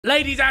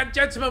Ladies and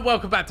gentlemen,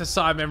 welcome back to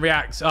Sidemen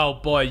Reacts. Oh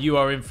boy, you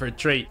are in for a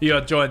treat. You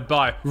are joined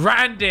by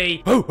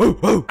Randy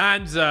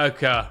and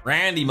Zerka.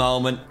 Randy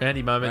moment.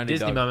 Randy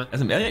Disney moment.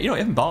 You know, you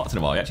haven't barked in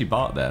a while. You actually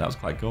barked there. That was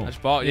quite cool.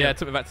 Yeah, it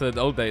took me back to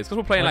the old days. Because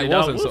we're playing like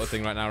Warzone sort of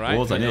thing right now, right?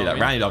 Warzone, yeah, like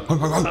Randy dog.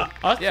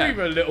 I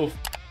threw a little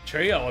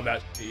trio on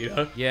that, you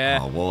know? Yeah.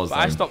 Oh, Warzone. But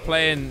I stopped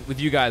playing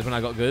with you guys when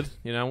I got good,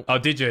 you know? Oh,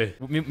 did you?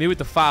 Me with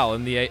the foul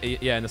and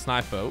the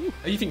sniper. Ooh.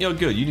 You think you're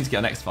good? You need to get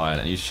an X-Fire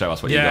and you show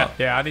us what you got.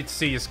 Yeah, I need to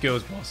see your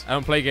skills, boss. I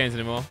don't play games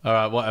anymore. All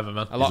right, whatever,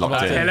 man.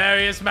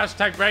 Hilarious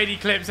Mashtag Brady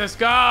clips. Let's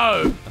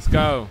go. Let's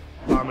go.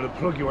 I'm going to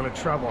plug you on a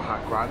travel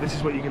hack, right? This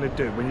is what you're going to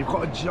do. When you've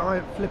got a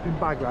giant flipping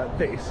bag like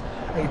this,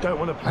 and you don't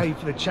want to pay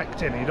for the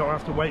checked in, and you don't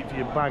have to wait for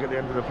your bag at the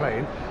end of the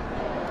plane,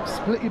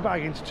 split your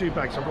bag into two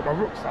bags. So I've got my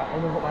rucksack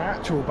and I've got my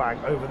actual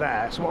bag over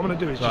there. So what I'm going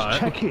to do is just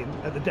check in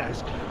at the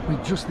desk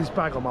with just this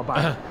bag on my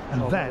back,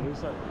 and then...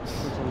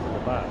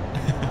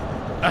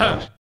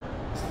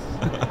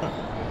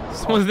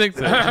 Someone's nicked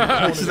it. He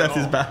just left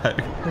his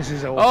bag. This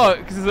is all. Oh,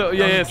 because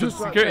it's a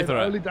security threat.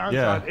 The only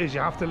downside is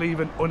you have to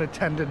leave an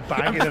unattended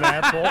bag in an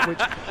airport,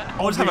 which... I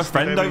just have a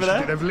friend over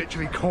there. They've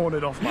literally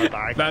cornered off my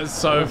bag. That's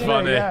so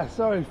funny. Yeah,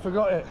 sorry,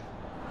 forgot it.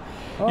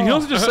 You can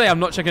also just say I'm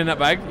not checking in that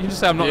bag. You can just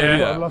say I'm not going to do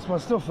that. I've lost my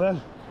stuff then.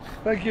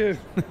 Thank you.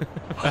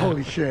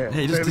 Holy shit.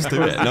 Yeah, just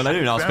do it. No, they don't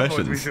even ask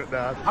questions.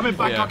 I'm in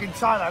Bangkok in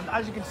Thailand.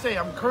 As you can see,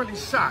 I'm currently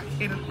sat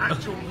in an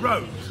actual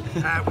road,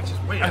 which is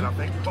weird, I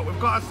think. But we've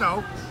got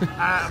ourselves a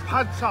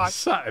pad thai.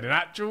 Sat in an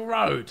actual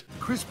road.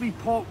 Crispy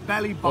pork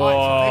belly bites.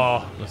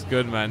 Oh, that's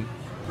good, man.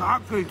 They're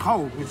actually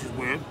cold, which is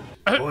weird.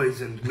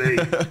 Poisoned me.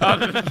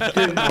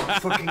 Do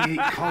not fucking eat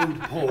cold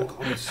pork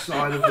on the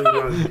side of the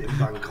road in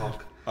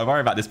Bangkok. I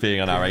worry about this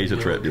being on our Asia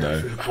trip, you know.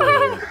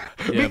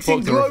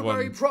 Mixing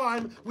Glowberry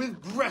Prime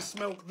with breast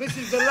milk. This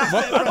is the last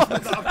bit of breast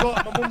milk that I've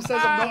got. My mum says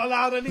I'm not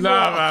allowed anymore.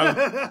 No, man.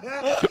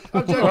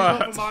 I'm joking, it's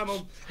not from my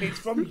mum. It's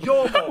from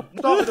your mum.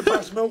 Start with the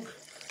breast milk,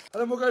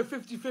 and then we'll go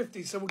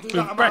 50-50. So we'll do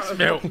that amount of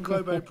milk and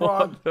Glowberry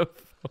Prime.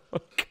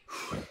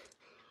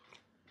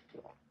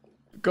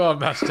 Go on,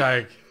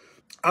 Mashtag.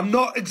 I'm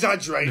not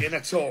exaggerating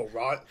at all,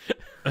 right?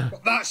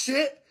 But that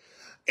shit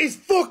is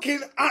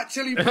fucking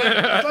actually perfect.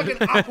 It's like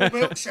an apple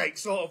milkshake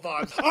sort of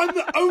vibe. I'm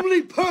the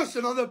only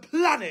person on the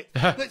planet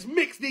that's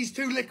mixed these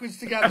two liquids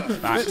together.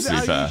 Are you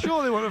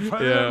sure they want a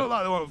photo? They look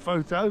like they want a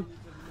photo.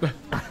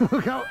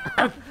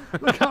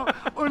 look how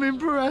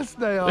unimpressed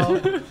they are.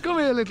 Come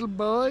here, little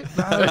boy.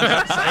 No, I'm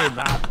not saying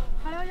that.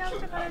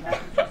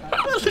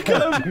 Look at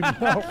them. I do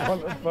not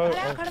want a photo.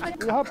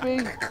 You happy?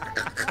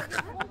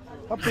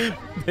 Happy?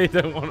 They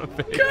don't want to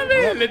be. Come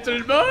here,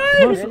 little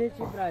boy.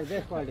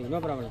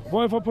 No problem.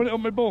 What if I put it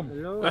on my bum?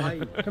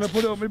 Can I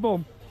put it on my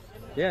bum?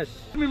 Yes.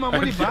 Give me my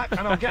money back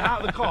and I'll get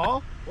out of the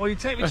car, or you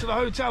take me to the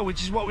hotel,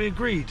 which is what we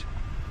agreed.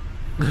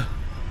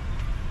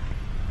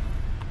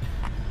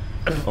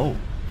 Oh,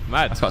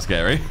 mad. That's quite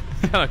scary.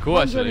 Kind of cool,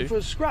 I'm ready actually. for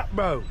a scrap,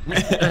 bro.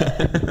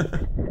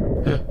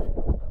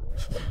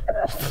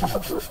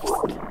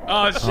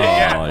 Oh shit,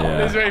 yeah.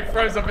 This is where he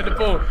throws up in the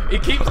pool. He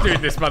keeps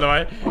doing this, by the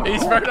way.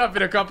 He's thrown up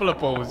in a couple of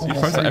pools. He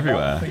throws it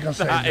everywhere.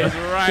 That is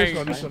right.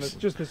 This one,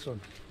 just this one.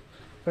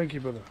 Thank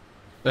you, brother.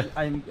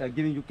 I'm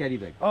giving you carry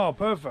bag. Oh,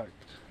 perfect.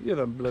 You're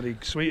the bloody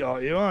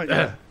sweetheart, you aren't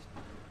you?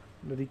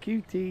 Bloody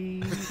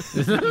cutie.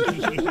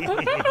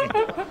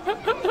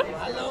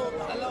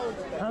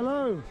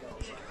 Hello.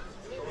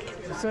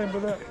 The same,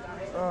 brother.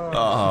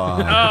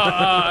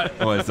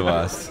 Always the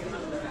worst.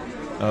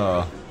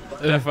 Oh.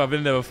 I've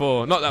been there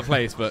before. Not that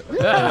place, but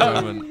at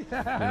the moment, you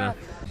know.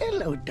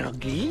 Hello,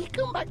 doggy.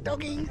 Come back,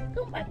 doggy.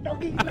 Come back,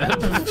 doggy.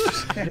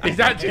 He's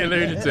actually a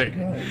lunatic.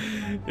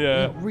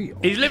 Yeah.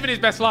 He's living his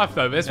best life,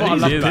 though. That's what I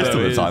love He's about pissed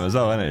all him. the time as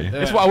well, isn't he?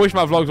 It's what I wish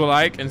my vlogs were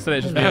like. Instead,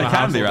 it's just being in my It can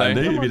house be, all day.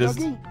 Randy. If you just...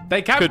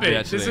 They can Could be. be, This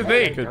actually. is the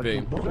thing. Could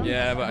be.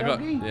 Yeah, but I got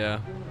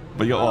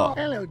But you got what?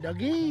 Hello,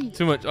 doggy.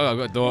 too much. Oh, I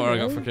got a daughter. I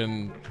got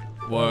freaking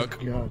work.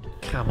 God.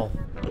 Camel.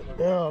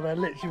 Oh, they're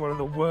literally one of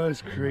the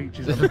worst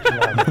creatures on the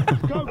planet.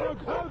 Go, go,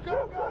 go, go,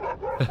 go.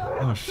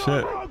 Oh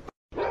shit.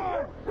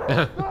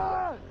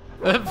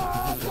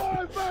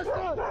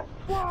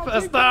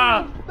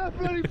 Faster! They're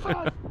bloody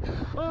fast.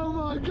 Oh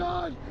my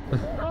god.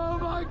 Oh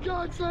my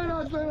god. Slow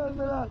down, slow down,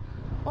 slow down.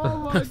 Oh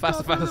my god.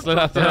 Faster, faster, slow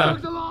down, slow down.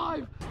 He's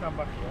alive. Stand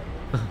back here.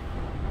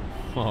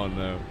 Oh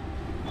no.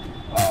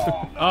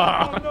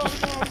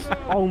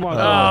 Oh my Oh,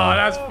 god.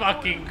 that's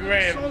fucking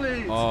grim.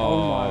 Solid.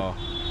 Oh.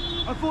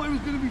 I thought it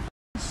was going to be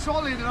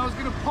solid and I was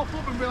going to pop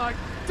up and be like,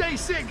 day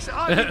 6,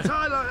 I'm in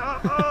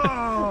Thailand.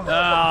 Oh,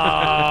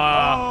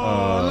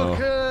 look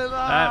at that.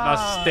 That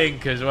must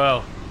stink as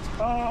well.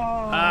 Oh.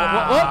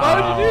 Why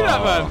would you do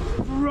that, man?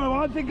 Bro,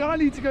 I think I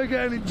need to go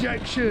get an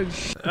injection.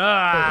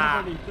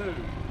 Fucking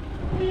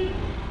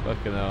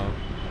hell.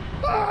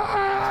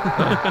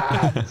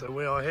 So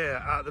we are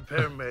here at the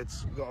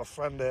pyramids. We've got a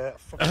friend here.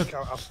 I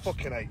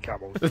fucking hate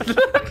camels.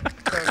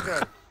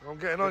 Okay, I'm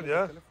getting on,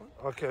 yeah?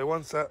 Okay,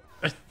 one sec.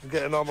 I'm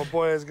getting on. My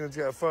boy is going to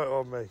get a photo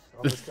of me.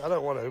 I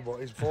don't want to, but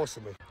he's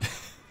forcing me.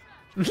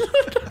 There's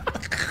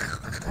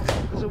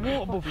a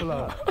water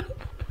buffalo.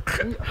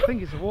 I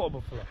think it's a water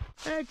buffalo.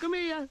 Hey, come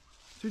here.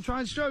 Should we try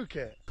and stroke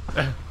it?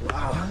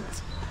 Wow.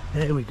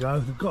 Here we go.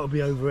 They've got to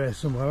be over here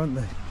somewhere, haven't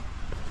they?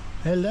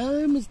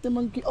 Hello, Mr.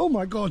 Monkey. Oh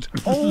my God.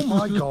 Oh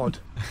my God.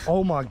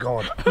 Oh my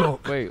God.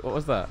 Look. Wait, what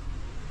was that?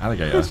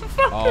 Alligator.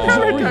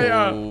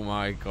 Oh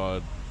my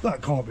God.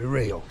 That can't be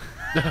real.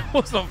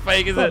 What's not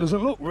fake, is That it?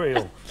 doesn't look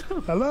real.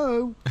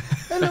 Hello.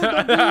 Hello,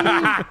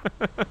 doggy.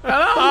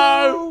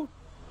 Hello.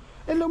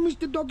 Hello,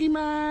 Mr. Doggy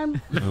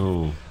Man.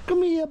 Oh.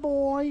 Come here,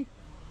 boy.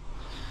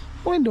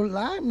 Boy, don't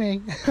like me.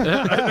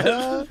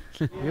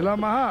 You like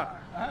my hat?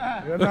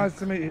 Yeah, nice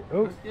to meet you.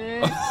 Oh.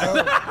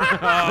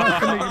 Nice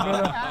to meet you,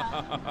 brother.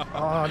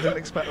 Oh, I didn't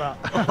expect that.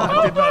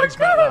 I did not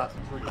expect that.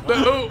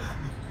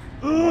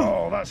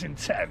 Oh, that's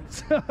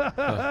intense.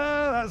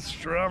 That's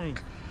strong.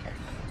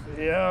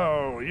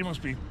 Yo, you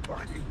must be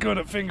fucking good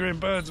at fingering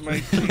birds,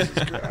 mate. Jesus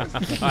Christ.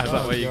 Is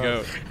that where you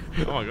go?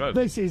 Oh my God.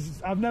 This is,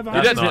 I've never You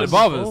had don't this hit the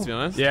before. barbers, to be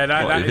honest. Yeah,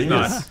 that is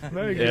nice.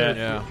 Very good.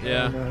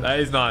 Yeah. That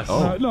is nice.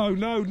 Oh. No, I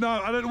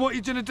don't know what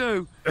you're going to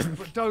do,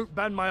 but don't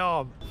bend my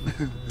arm.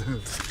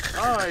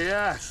 Oh,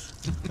 yes.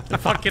 The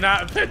fucking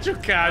out of petrol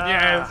can,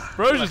 yes.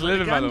 Bro's just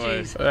living, by the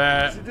way.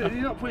 You're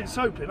not putting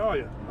soap in, are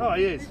you? Oh,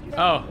 he is.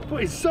 Oh.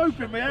 Putting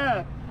soap in my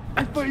hair.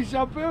 He's putting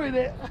shampoo in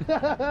it.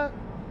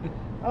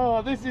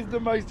 Oh, this is the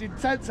most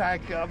intense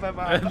haircut I've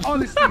ever had.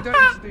 Honestly, don't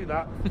need to do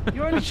that.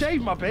 You only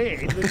shave my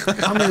beard.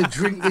 I'm going to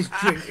drink this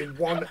drink in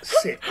one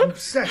sip. I'm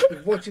obsessed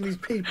with watching these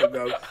people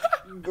go,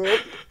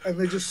 and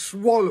they just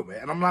swallow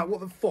it. And I'm like, what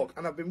the fuck?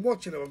 And I've been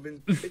watching them. I've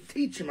been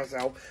teaching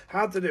myself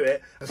how to do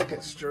it. Let's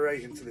get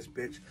straight into this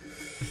bitch.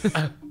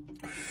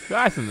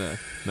 Guys in there?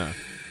 No.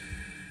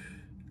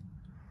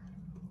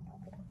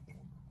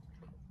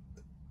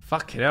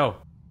 Fucking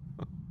hell.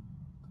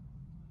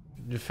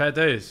 You fair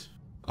dues.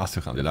 I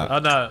still can't do that. I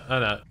know.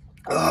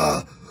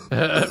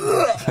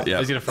 Yeah.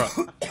 He's gonna throw.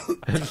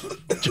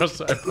 Josh, does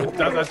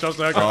that Josh?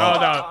 Oh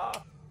no.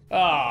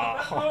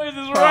 Oh, what is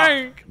this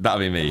rank? That'll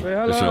be me,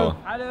 hello. for sure.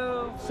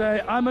 Hello.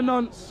 Say, I'm a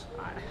nonce.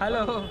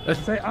 Hello.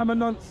 Say, I'm a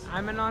nonce.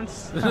 I'm a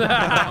nonce.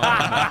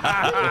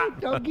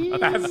 Doggy.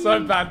 That's so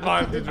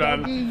bad-minded,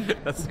 man.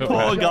 That's so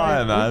Poor bad.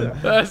 guy, man.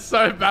 That's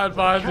so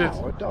bad-minded.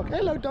 Oh, dog.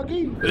 Hello,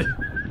 doggy.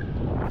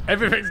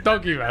 Everything's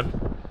doggy, man.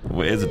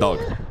 Well, it is a dog.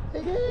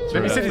 Have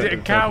you said is it a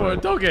cow or a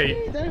doggy?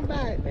 Don't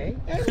bite me.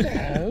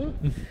 Hello.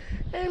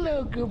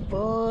 Hello, good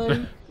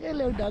boy.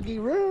 Hello, doggy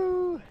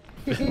Roo.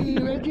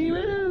 Reggie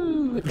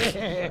Roo.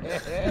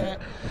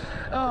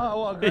 Oh,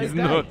 what a great He's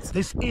day. nuts.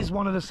 This is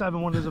one of the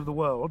 7 wonders of the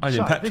world. Oh, in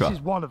So, Petra? this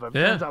is one of them.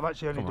 Yeah. Turns out I've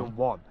actually only done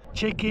one.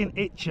 Chicken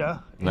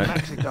Itcha in No.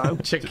 Mexico.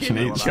 Chicken You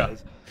know what that Itcha.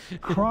 is.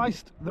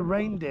 Christ the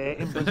reindeer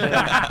in Brazil.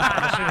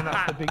 I'm assuming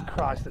that's the big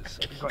Christ that's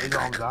got his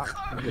arms out.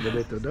 Look at the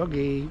little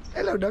doggy.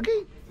 Hello,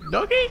 doggy.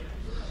 Doggy?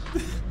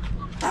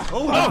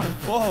 Oh,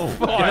 whoa.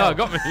 Fucking hell,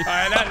 got me.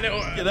 Alright, that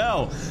little Fucking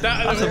hell. that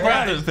That's little a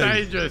rat violent is thing.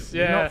 dangerous.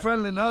 Yeah. Not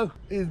friendly, no.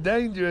 It's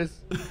dangerous.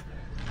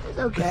 It's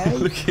okay.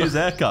 Look at his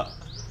haircut.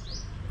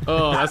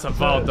 Oh, that's a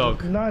vile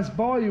dog. Nice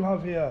bar you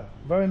have here.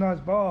 Very nice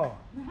bar.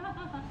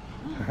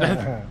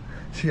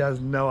 She has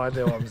no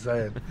idea what I'm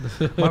saying.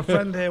 My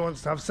friend here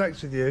wants to have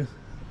sex with you.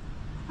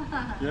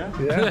 Yeah?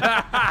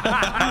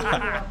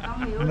 Yeah?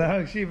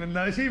 No, she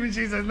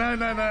says no.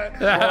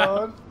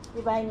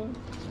 1,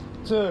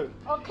 2.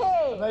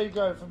 Okay. There you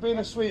go, for being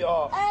a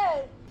sweetheart.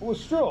 Hey. Oh, a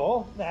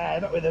straw? Nah,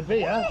 not with a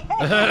beer.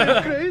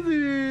 You're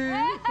crazy.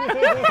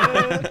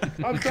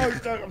 I'm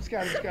scared.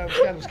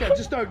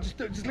 Just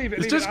leave it.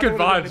 It's leave just it. I good don't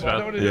wanna do vibes, it anymore. I man.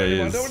 don't wanna do Yeah, it he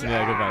anymore. I is. don't wanna-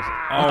 Yeah, good vibes.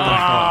 Oh my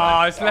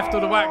god. It's left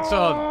all the wax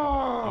on.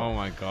 Oh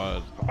my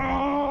God.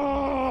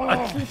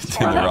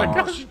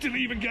 Oh, she didn't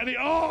even get it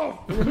off.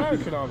 You're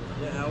American, aren't you?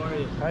 Yeah, how are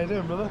you? How you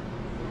doing, brother?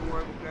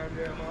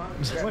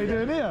 What are you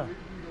doing here?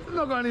 You've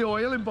not got any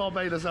oil in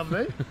Barbados, have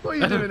they? What are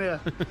you doing here?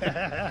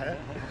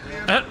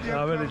 No,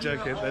 I'm only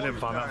joking. They didn't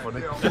find that funny.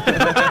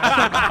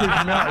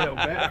 Freaking me out a little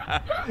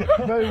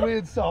bit. Very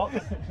weird socks.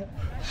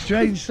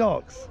 Strange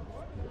socks.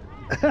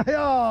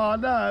 Oh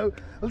no!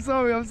 I'm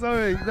sorry.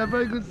 They're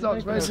very good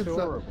socks. Very good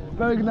socks.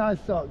 Very nice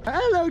socks.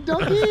 Hello,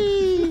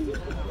 doggy.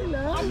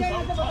 Hello.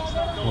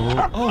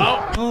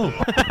 Oh,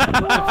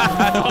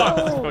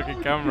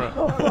 fucking camera.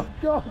 Oh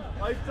God!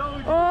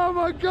 Oh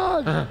my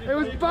God! It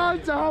was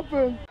bound to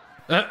happen.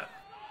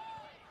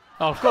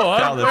 Oh, go on.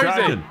 Cal the Where is he?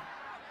 dragon.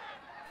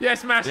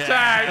 Yes, Mashtag.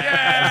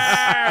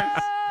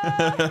 Yes.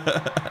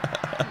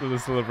 There's a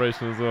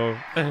celebration as well.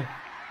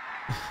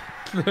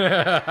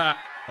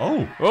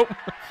 Oh. Oh,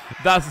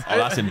 that's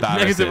embarrassing.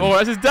 negative aura.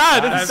 That's his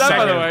dad. That's his dad,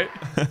 by the way.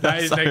 That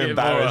is So negative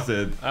aura.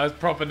 embarrassing. That was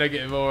proper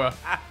negative aura.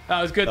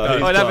 That was good Oh, though.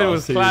 he's Oh, that video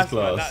was class, he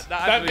was class.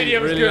 class. That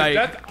video was really good.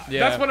 like,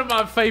 That's one of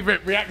my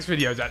favourite reacts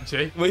videos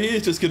actually. Well, he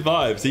is just good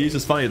vibes. He's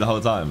just funny the whole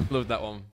time. Loved that one.